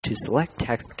To select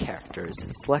text characters,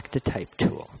 select the Type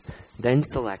tool. Then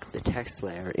select the text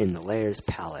layer in the Layers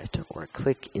palette, or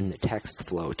click in the text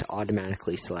flow to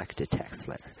automatically select a text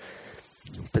layer.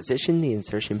 Position the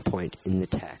insertion point in the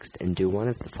text and do one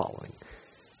of the following.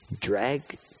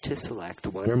 Drag to select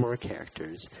one or more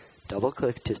characters,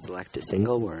 double-click to select a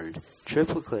single word,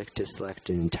 triple-click to select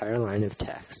an entire line of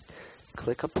text,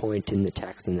 click a point in the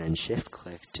text and then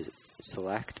shift-click to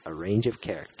select a range of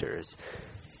characters,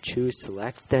 choose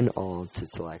Select then All to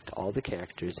select all the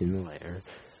characters in the layer,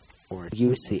 or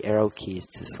use the arrow keys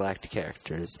to select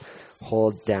characters.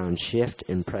 Hold down Shift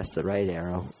and press the right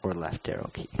arrow or left arrow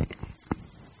key.